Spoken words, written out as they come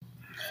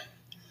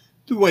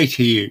The Way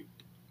to You,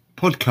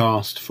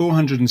 podcast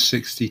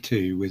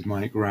 462 with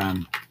Mike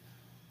Rann.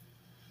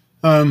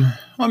 I'm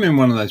in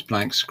one of those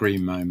blank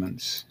screen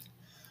moments.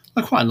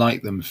 I quite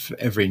like them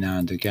every now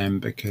and again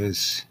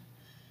because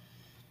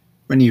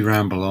when you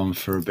ramble on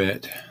for a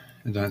bit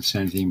and don't say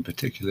anything in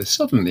particular,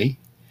 suddenly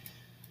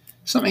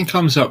something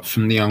comes up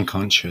from the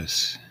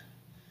unconscious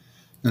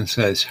and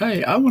says,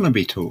 hey, I want to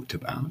be talked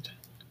about.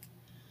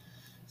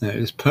 And it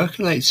just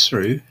percolates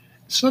through.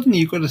 Suddenly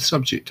you've got a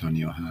subject on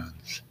your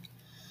hands.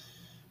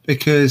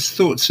 Because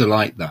thoughts are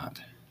like that.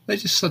 They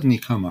just suddenly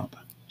come up.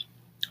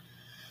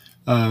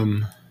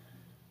 A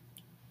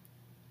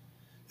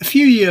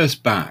few years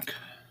back,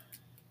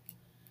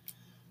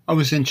 I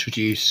was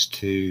introduced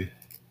to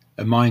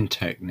a mind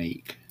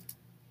technique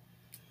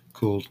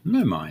called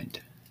No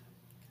Mind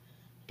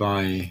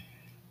by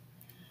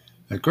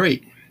a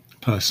great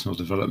personal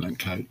development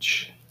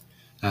coach,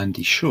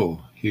 Andy Shaw,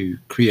 who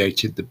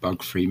created the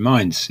Bug Free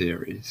Mind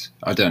series.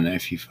 I don't know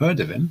if you've heard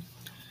of him.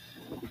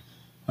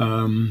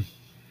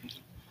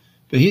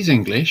 But he's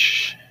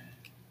English,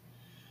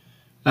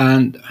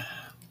 and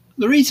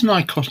the reason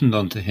I cottoned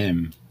onto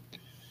him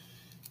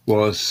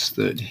was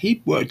that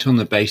he worked on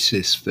the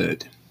basis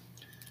that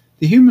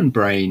the human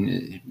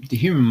brain, the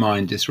human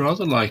mind is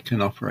rather like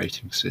an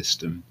operating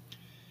system,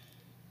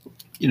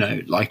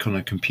 like on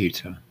a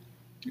computer.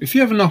 If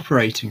you have an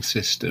operating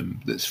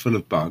system that's full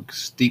of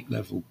bugs, deep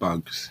level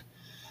bugs,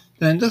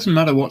 then it doesn't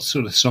matter what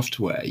sort of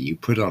software you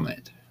put on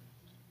it.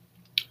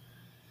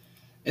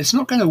 It's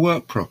not going to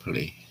work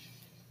properly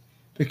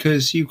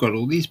because you've got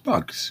all these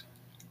bugs.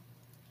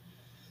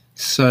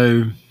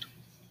 So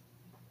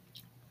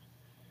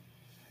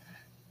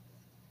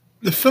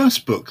the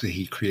first book that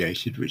he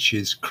created, which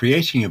is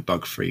Creating a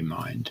Bug-Free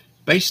Mind,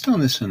 based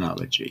on this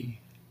analogy,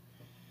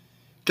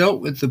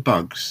 dealt with the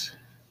bugs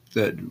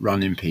that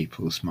run in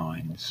people's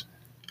minds,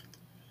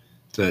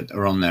 that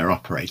are on their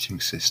operating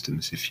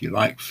systems, if you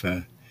like,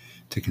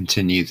 to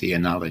continue the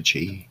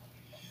analogy,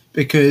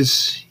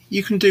 because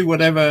you can do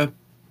whatever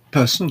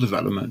personal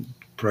development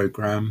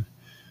program,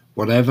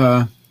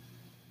 whatever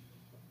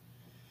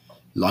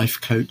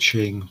life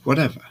coaching,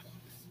 whatever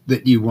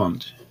that you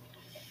want.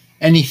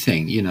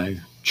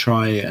 Anything,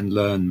 try and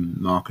learn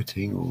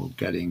marketing or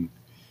getting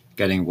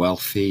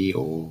wealthy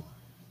or,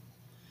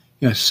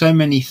 so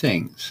many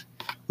things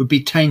would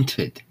be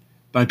tainted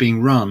by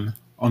being run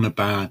on a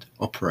bad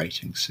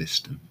operating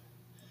system.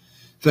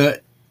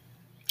 That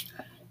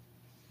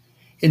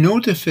in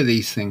order for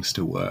these things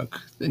to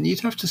work, then you'd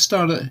have to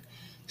start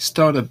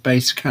at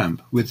base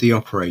camp with the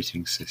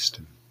operating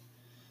system.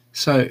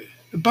 So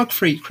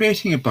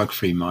creating a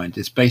bug-free mind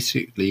is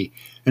basically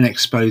an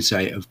expose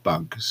of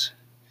bugs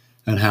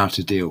and how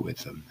to deal with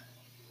them.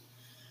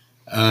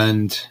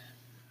 And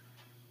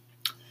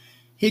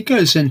he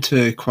goes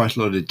into quite a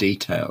lot of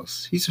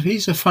details.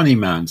 He's a funny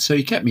man, so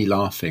he kept me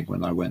laughing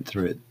when I went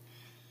through it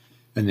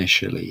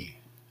initially.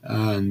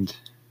 And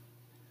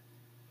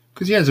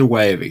because he has a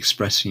way of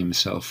expressing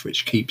himself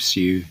which keeps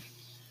you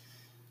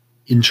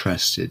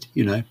interested,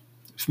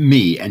 for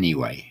me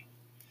anyway.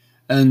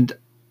 And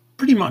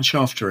pretty much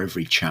after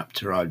every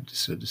chapter, I'd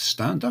sort of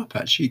stand up,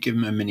 actually give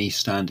him a mini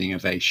standing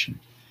ovation.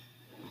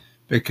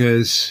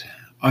 Because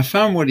I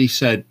found what he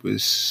said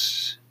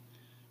was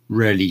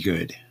really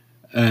good.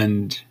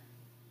 And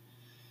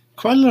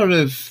quite a lot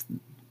of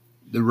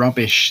the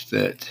rubbish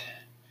that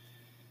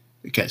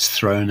gets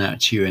thrown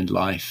at you in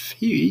life,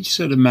 he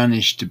sort of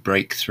managed to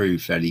break through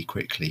fairly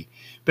quickly.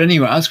 But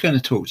anyway, I was going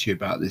to talk to you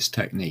about this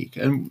technique.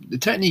 And the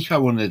technique I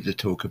wanted to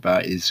talk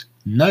about is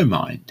No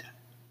Mind,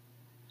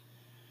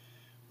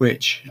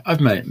 which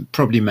I've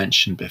probably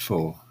mentioned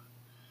before.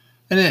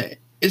 And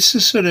it's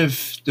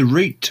the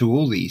route to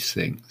all these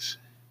things.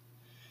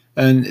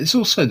 And it's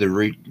also the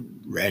route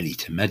really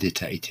to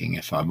meditating,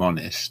 if I'm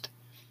honest,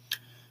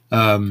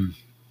 or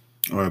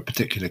a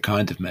particular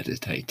kind of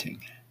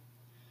meditating,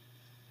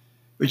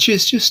 which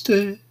is just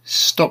to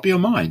stop your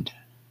mind,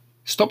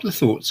 stop the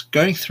thoughts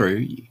going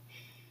through,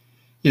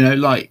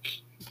 like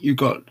you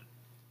got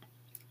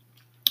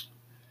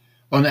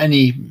on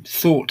any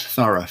thought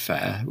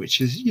thoroughfare,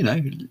 which is,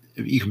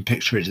 you can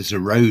picture it as a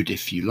road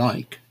if you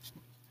like.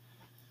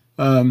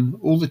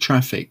 All the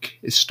traffic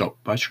is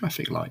stopped by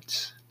traffic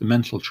lights, the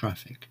mental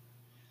traffic.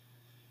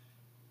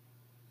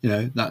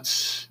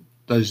 Those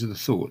are the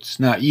thoughts.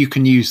 Now, you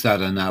can use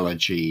that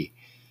analogy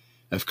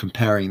of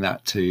comparing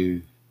that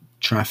to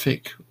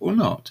traffic or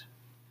not.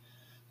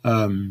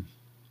 I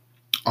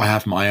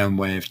have my own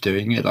way of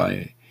doing it.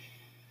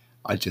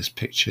 I just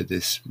picture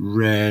this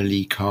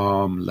really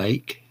calm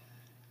lake,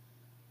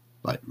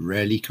 like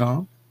really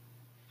calm.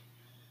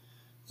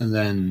 And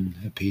then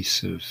a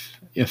piece of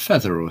a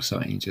feather or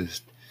something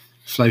just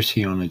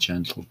floating on a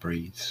gentle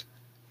breeze.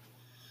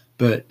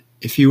 But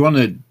if you want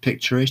to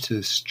picture it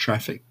as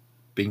traffic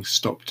being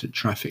stopped at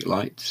traffic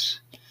lights,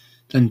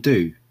 then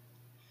do.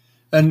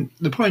 And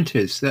the point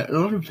is that a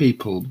lot of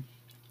people,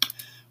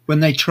 when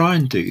they try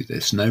and do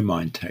this no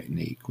mind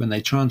technique, when they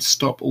try and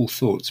stop all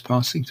thoughts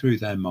passing through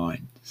their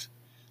minds,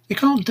 they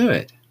can't do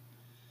it.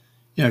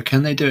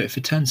 Can they do it for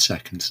 10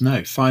 seconds?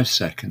 No. 5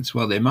 seconds?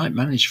 Well, they might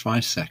manage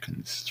 5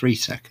 seconds, 3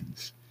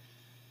 seconds.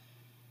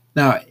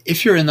 Now,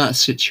 if you're in that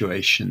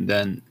situation,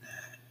 then,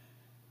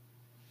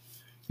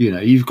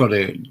 you've got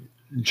to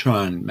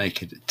try and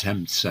make it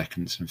 10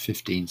 seconds and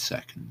 15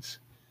 seconds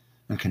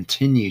and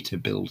continue to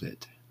build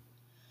it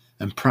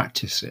and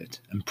practice it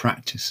and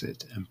practice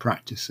it and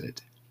practice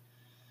it.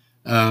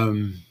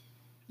 And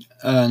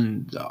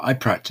I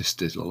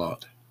practiced it a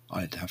lot,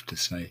 I'd have to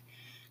say,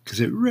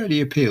 because it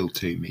really appealed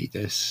to me.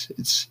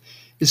 It's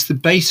the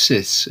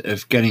basis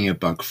of getting a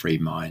bug-free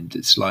mind.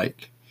 It's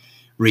like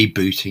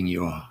rebooting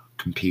your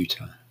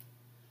computer.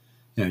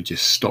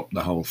 Just stop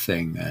the whole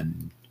thing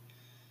and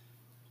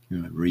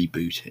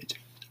reboot it.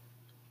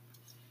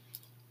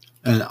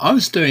 And I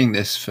was doing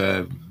this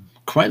for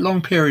quite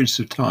long periods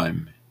of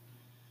time.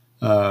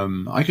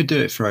 I could do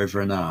it for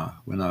over an hour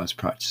when I was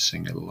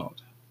practicing it a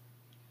lot.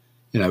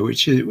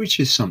 Which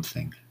is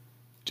something.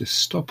 Just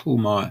stop all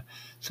my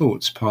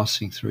thoughts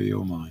passing through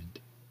your mind.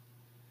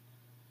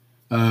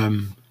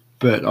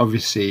 But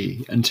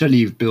obviously, until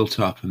you've built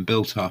up and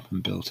built up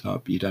and built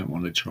up, you don't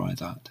want to try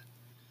that.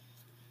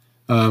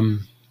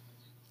 And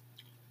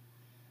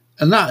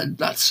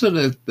that's sort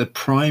of the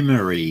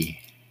primary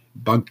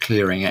bug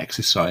clearing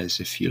exercise,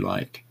 if you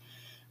like.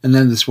 And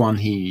then there's one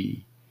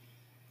he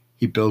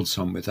builds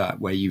on with that,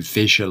 where you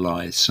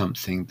visualize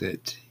something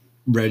that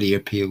really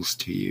appeals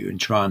to you and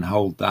try and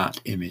hold that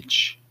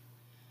image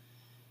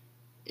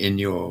in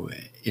your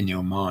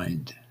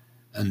mind,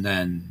 and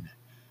then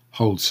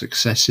hold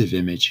successive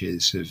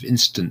images of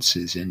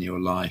instances in your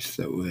life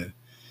that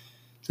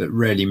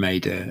really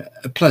made a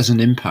pleasant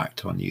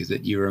impact on you,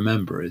 that you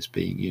remember as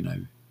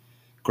being,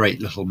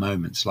 great little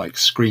moments, like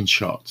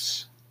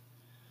screenshots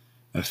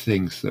of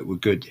things that were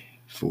good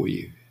for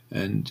you.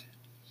 And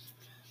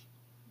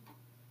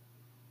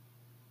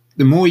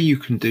the more you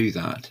can do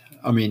that,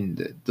 I mean,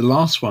 the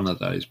last one of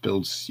those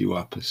builds you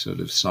up a sort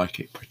of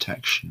psychic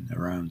protection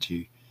around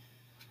you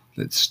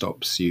that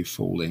stops you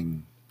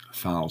falling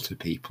foul to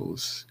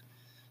people's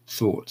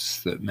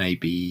thoughts that may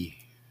be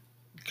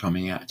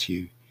coming at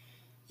you,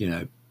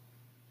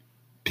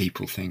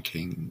 people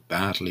thinking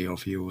badly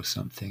of you or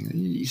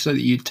something, so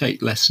that you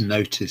take less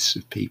notice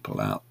of people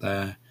out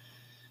there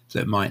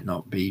that might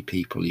not be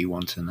people you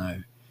want to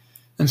know,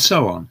 and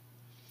so on.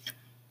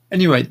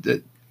 Anyway,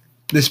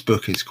 this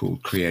book is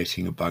called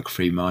Creating a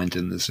Bug-Free Mind,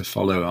 and there's a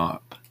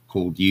follow-up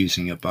called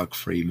Using a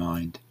Bug-Free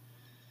Mind.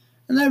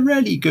 And they're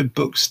really good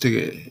books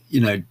to,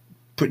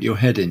 put your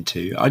head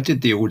into. I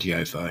did the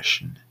audio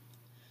version,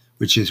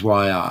 which is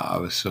why I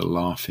was sort of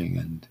laughing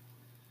and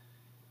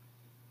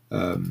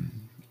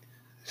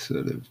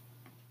sort of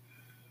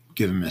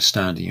give him a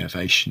standing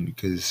ovation,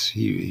 because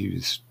he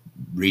was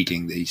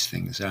reading these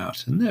things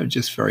out, and they were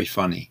just very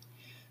funny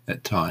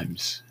at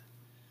times.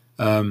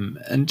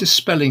 And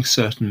dispelling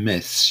certain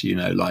myths,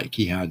 like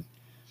he had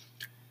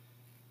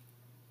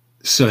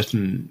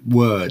certain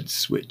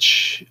words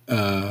which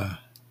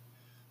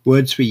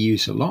words we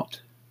use a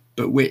lot,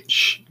 but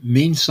which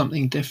mean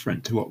something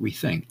different to what we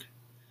think.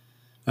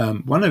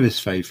 One of his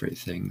favourite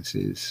things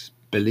is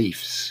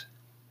beliefs,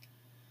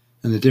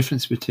 and the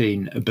difference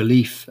between a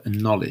belief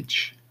and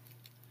knowledge.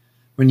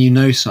 When you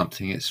know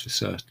something, it's for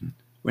certain.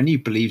 When you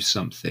believe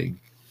something,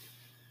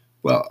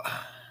 well,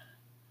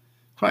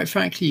 quite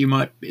frankly,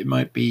 it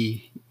might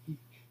be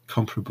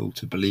comparable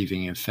to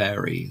believing in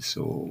fairies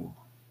or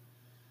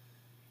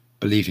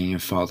believing in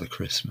Father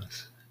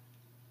Christmas.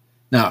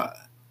 Now,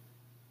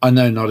 I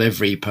know not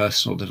every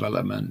personal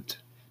development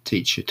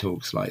teacher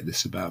talks like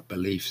this about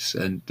beliefs,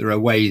 and there are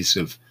ways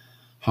of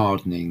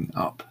hardening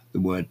up the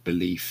word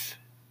belief.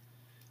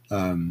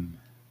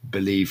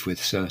 Believe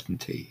with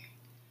certainty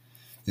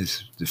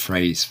is the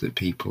phrase that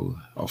people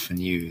often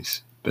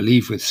use.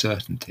 Believe with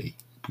certainty,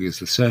 because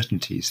the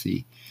certainty is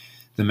the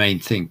main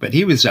thing. But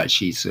he was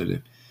actually sort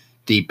of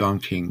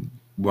debunking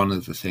one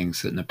of the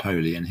things that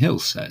Napoleon Hill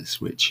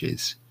says, which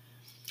is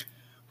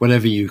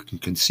whatever you can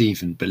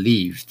conceive and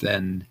believe,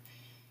 then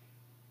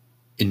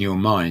in your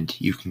mind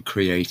you can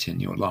create in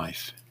your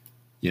life.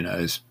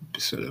 As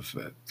sort of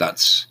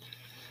that's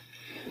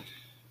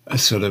a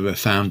sort of a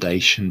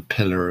foundation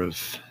pillar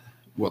of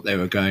what they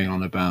were going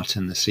on about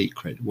in The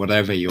Secret.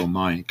 Whatever your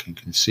mind can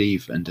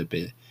conceive and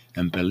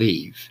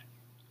believe,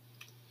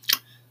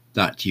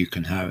 that you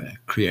can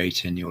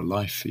create in your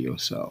life for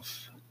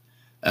yourself.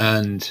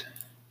 And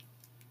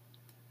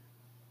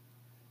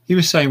he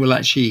was saying, well,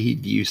 actually,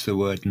 he'd use the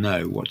word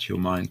know, what your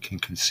mind can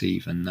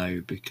conceive and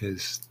know,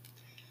 because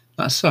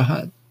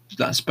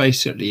that's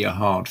basically a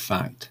hard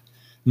fact.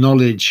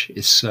 Knowledge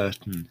is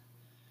certain.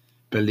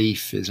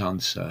 Belief is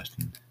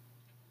uncertain.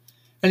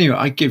 Anyway,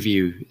 I give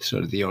you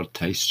sort of the odd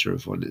taster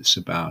of what it's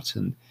about.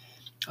 And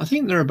I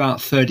think there are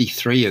about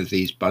 33 of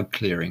these bug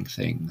clearing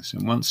things.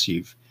 And once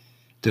you've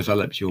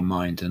developed your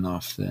mind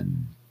enough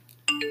then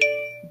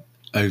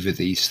over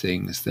these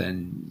things,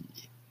 then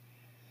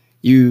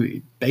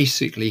you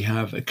basically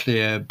have a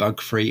clear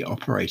bug-free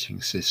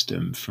operating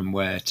system from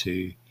where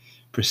to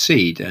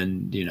proceed.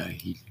 And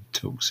he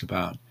talks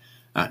about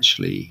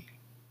actually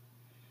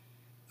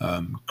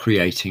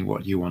creating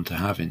what you want to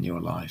have in your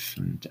life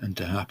and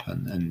to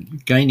happen,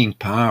 and gaining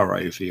power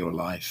over your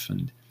life,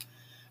 and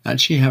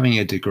actually having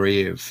a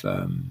degree of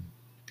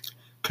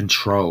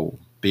control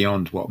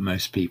beyond what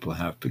most people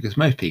have, because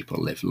most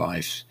people live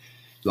lives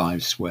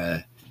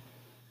where,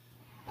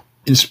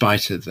 in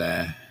spite of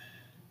their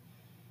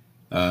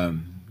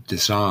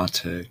desire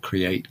to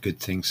create good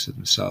things for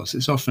themselves,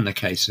 it's often a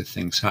case of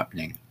things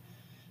happening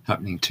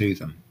to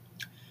them.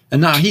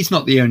 And now, he's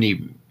not the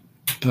only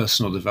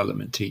personal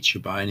development teacher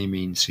by any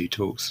means who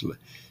talks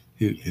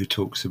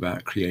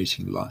about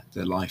creating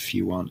the life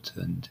you want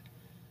and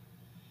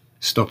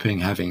stopping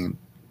having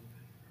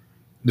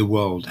the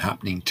world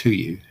happening to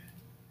you.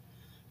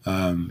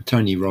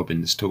 Tony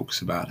Robbins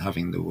talks about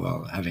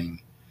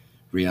having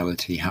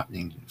reality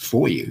happening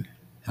for you,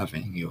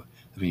 having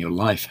your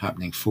life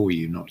happening for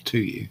you, not to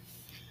you.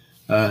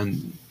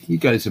 And he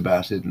goes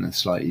about it in a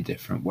slightly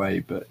different way,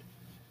 but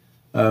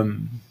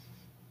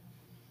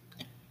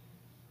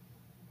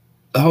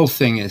the whole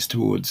thing is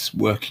towards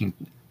working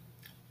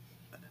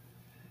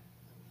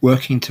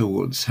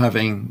towards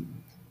having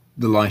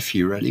the life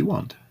you really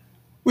want,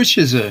 which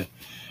is a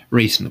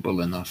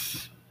reasonable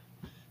enough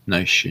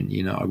notion.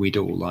 We'd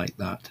all like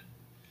that.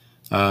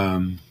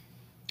 And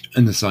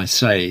as I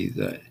say,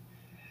 that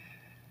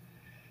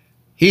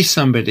he's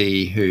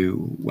somebody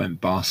who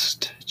went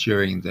bust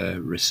during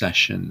the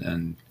recession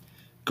and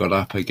got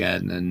up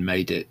again and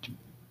made it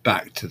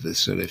back to the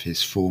sort of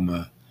his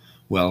former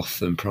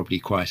wealth, and probably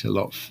quite a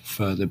lot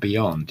further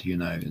beyond,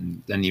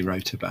 and then he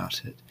wrote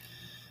about it.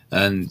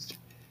 And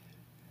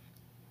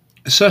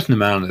a certain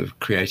amount of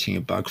creating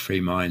a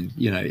bug-free mind,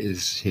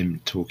 is him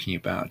talking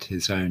about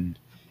his own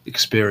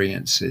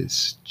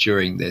experiences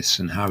during this,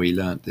 and how he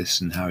learnt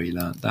this and how he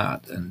learnt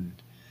that, and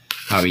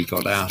how he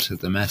got out of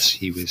the mess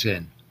he was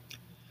in.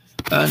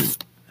 And,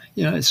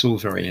 it's all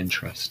very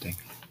interesting.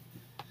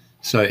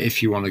 So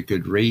if you want a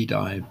good read,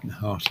 I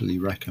heartily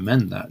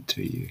recommend that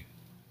to you.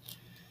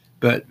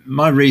 But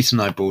my reason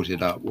I brought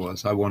it up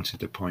was I wanted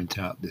to point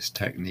out this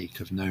technique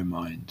of no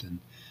mind, and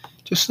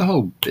just the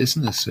whole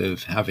business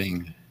of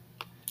having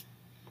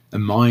a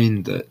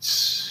mind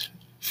that's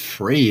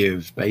free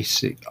of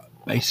basic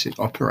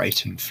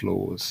operating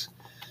flaws,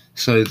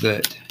 so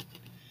that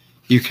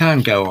you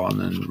can go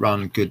on and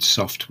run good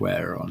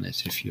software on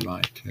it, if you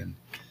like, and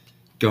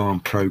go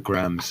on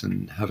programs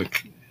and have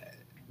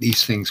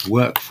these things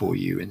work for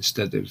you,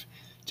 instead of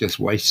just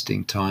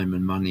wasting time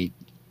and money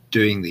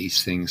doing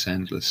these things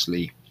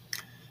endlessly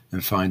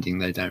and finding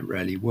they don't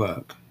really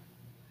work.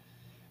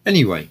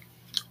 Anyway,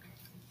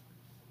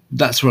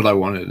 that's what I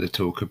wanted to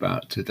talk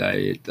about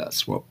today.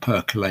 That's what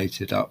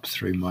percolated up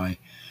through my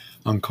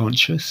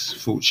unconscious.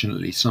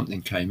 Fortunately,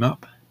 something came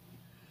up.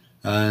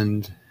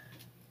 And,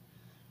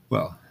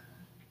 well,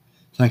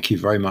 thank you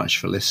very much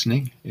for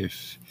listening.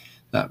 If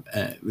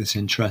that was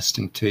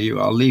interesting to you,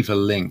 I'll leave a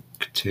link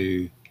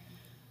to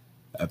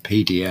a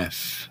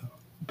PDF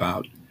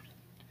about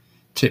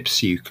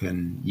tips you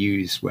can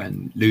use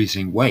when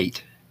losing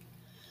weight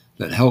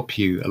that help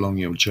you along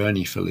your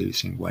journey for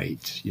losing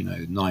weight.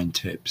 9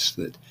 tips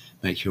that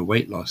make your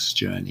weight loss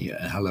journey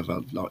a hell of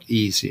a lot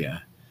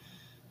easier,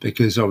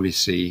 because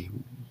obviously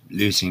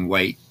losing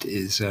weight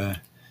is a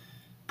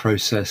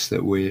process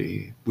that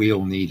we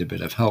all need a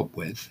bit of help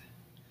with,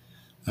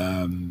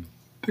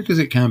 because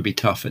it can be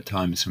tough at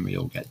times and we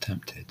all get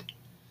tempted.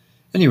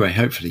 Anyway,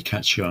 hopefully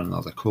catch you on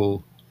another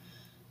call,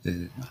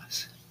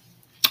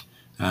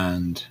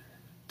 and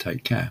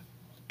take care.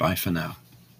 Bye for now.